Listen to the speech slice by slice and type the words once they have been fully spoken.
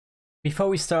Before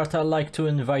we start, I'd like to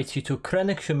invite you to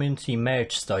Crennic Community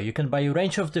merch store. You can buy a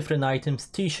range of different items,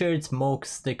 t-shirts, mugs,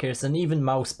 stickers and even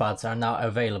mousepads are now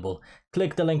available.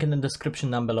 Click the link in the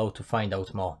description down below to find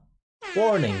out more.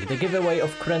 Warning, the giveaway of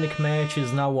Crennic merch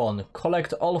is now on.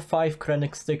 Collect all 5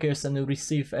 Crennic stickers and you'll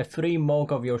receive a free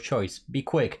mug of your choice. Be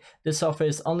quick, this offer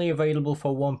is only available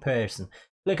for one person.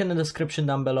 Click in the description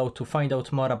down below to find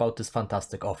out more about this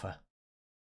fantastic offer.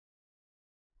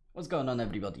 What's going on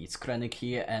everybody, it's Crennic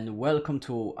here and welcome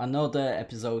to another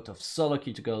episode of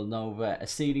SoloQ to Go Nova, a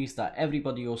series that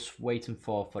everybody was waiting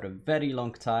for a very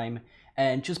long time.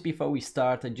 And just before we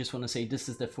start, I just want to say this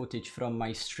is the footage from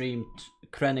my stream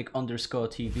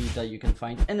Crennic_TV that you can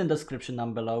find in the description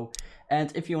down below.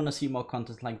 And if you want to see more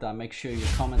content like that, make sure you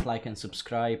comment, like and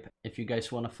subscribe. If you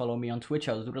guys want to follow me on Twitch,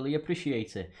 I would really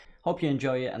appreciate it. Hope you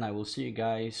enjoy it and I will see you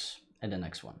guys in the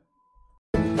next one.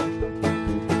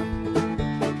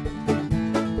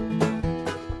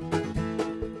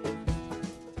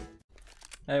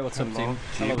 Hey, what's up team?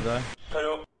 Hello there.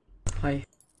 Hello. Hi.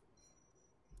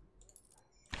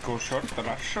 Go short, the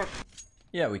last shot.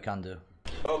 Yeah, we can do.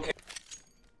 Okay.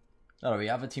 Alright, we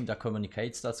have a team that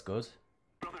communicates, that's good.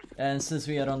 And since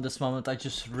we are on this moment, I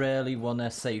just really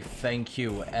wanna say thank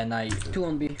you, and I... 2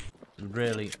 on B.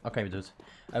 Really... Okay, dude.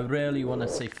 I really wanna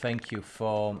say thank you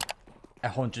for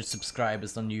 100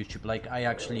 subscribers on YouTube. Like, I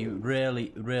actually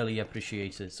really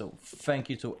appreciate it. So, thank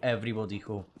you to everybody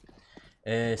who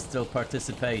still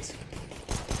participate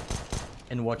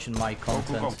in watching my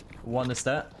content. One is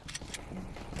that.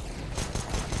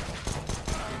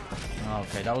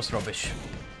 Okay, that was rubbish.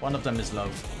 One of them is low.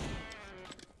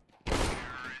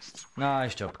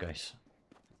 Nice job, guys.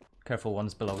 Careful,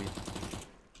 one's below you.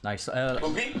 Nice.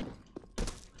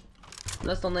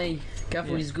 Last on A.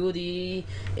 Careful, he's good.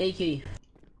 AK.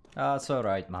 That's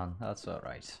alright, man. That's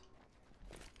alright.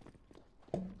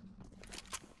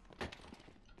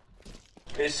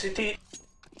 City.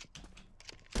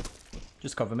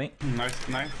 Just cover me. Nice.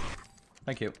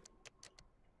 Thank you.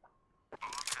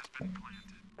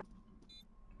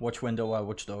 Watch window, I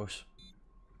watch doors.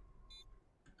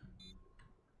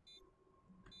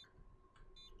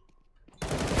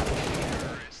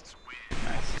 Nice.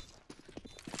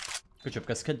 Good job,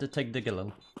 guys. Kid to take the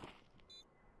Gillen.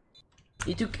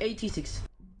 He took 86.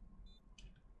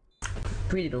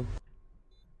 Pretty low.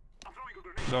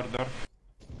 Door.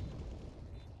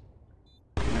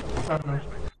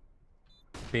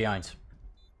 Behind.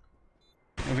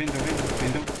 Window.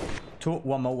 2,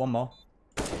 one more.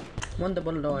 One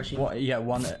double low, actually. Yeah,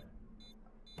 one.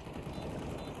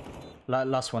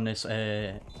 Last one is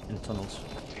in tunnels.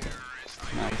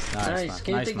 Nice. Nice.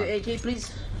 Can you Nice, take man. the AK,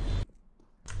 please?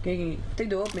 Can you take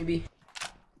the op, maybe?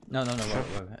 No.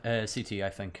 CT, I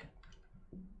think.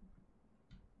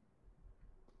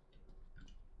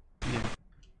 Yeah.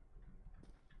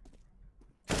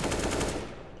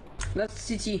 Last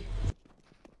CT.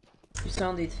 You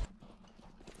sound it.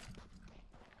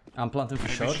 I'm planting for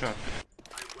Maybe short.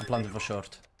 I'm planting for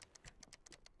short.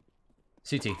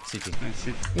 CT. Nice.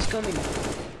 He's coming.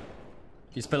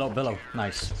 He's below.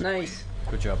 Nice. Nice.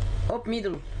 Good job. Up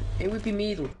middle. AWP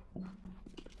middle.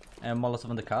 And Molotov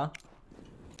in the car.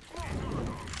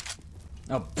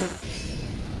 Oh.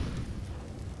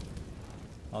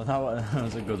 Oh, that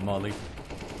was a good molly.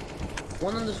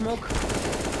 One on the smoke.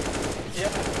 Yeah.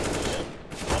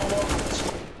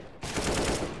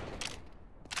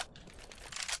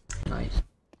 Nice.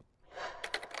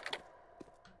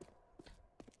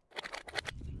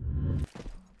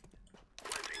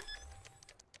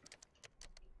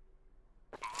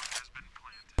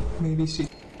 Maybe C.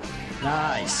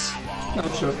 Nice.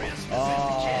 Not sure.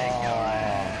 Oh.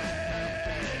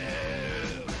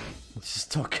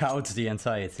 Just took out the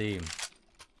entire team.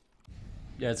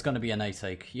 Yeah, it's gonna be an A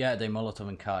take. Yeah, they Molotov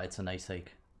and car. It's an A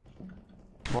take.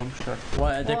 Bomb shot.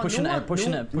 Well, they're pushing no it,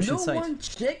 pushing no side. one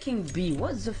checking B.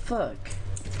 What the fuck?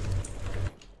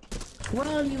 What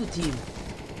are you, team?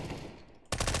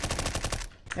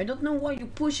 I don't know why you're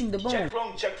pushing the bomb.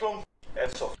 Check long.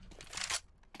 Airsoft.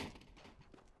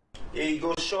 Yeah, you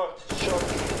go short.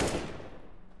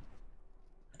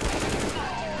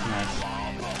 Nice.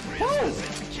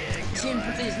 Team,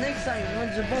 please, next time when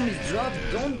the bomb is dropped,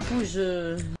 don't push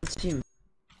team.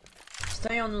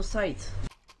 Stay on your site.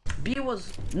 B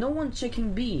was... no one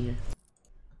checking B.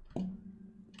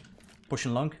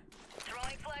 Pushing long.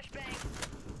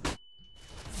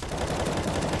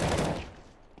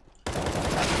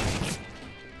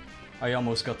 I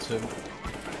almost got 2.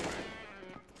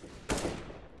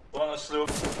 One is slow.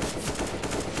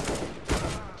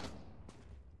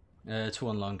 2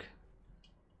 on long.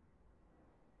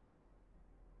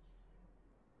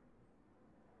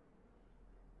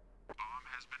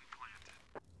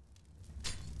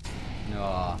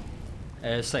 Oh.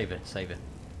 Save it, save it.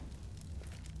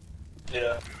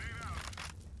 Yeah.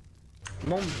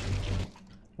 Bomb.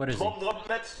 Where is he? Bomb drop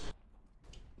net.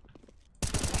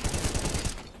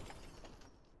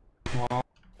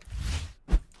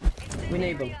 We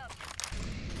enable.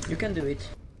 You can do it.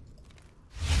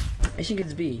 I think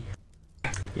it's B.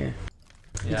 Yeah.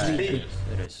 Yeah, It's it B. is.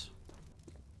 It is.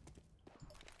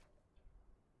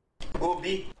 Go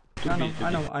B. I know, I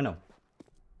know, I know.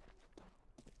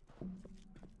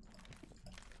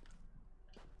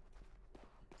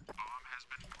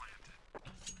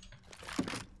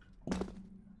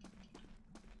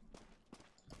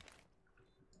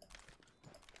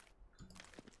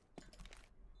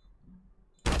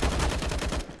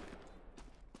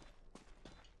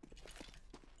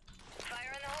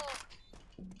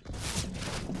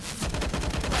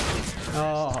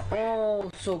 Oh,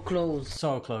 Oh, so close.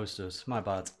 so close to us. My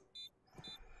bad.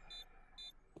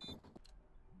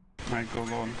 Might go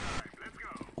long.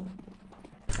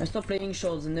 I stop playing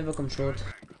shorts and never come short.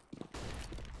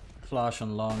 Flash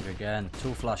on long again.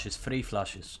 2 flashes, 3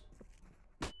 flashes.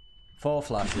 4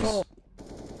 flashes. Oh.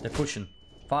 They're pushing.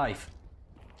 5.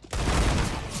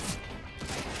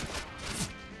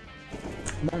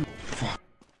 Bomb.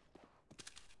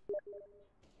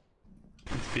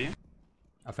 It's B.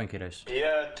 I think it is.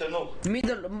 Yeah, tunnel.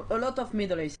 Middle, a lot of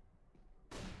middle is.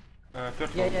 Purple,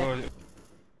 Yeah.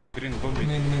 green, go B.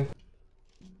 Main.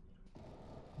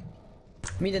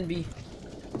 Mid and B.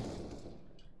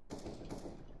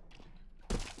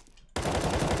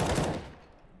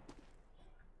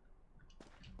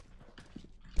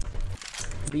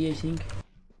 B, I think.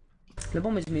 The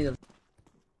bomb is middle.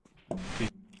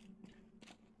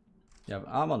 Yeah,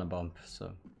 I'm on a bump,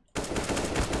 so.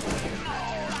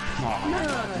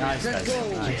 Nice, Nice, let's guys.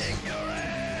 go. Nice.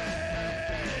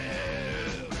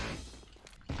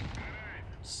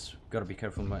 Gotta be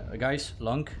careful, guys.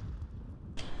 Long.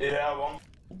 Yeah, one.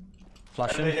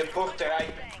 Flashing. En de porterij.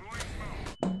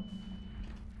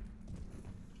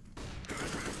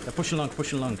 They're pushing long,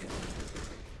 pushing long.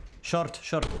 Short,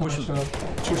 pushing.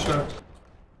 Too short.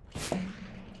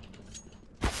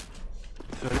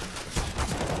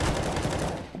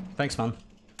 Thanks, man.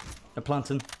 They're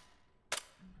planting.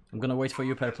 I'm gonna wait for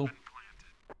you, purple.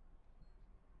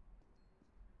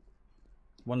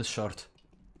 One is short.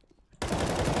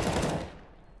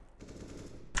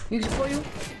 He's for you.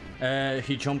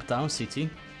 He jumped down, CT.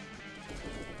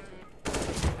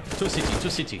 2 CT, 2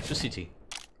 CT, 2 CT.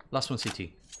 Last one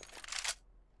CT.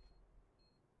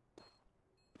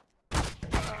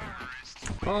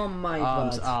 Oh my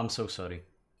god. I'm so sorry.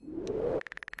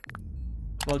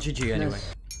 Well, GG anyway.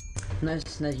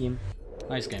 Nice game.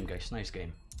 Nice game, guys. Nice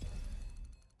game.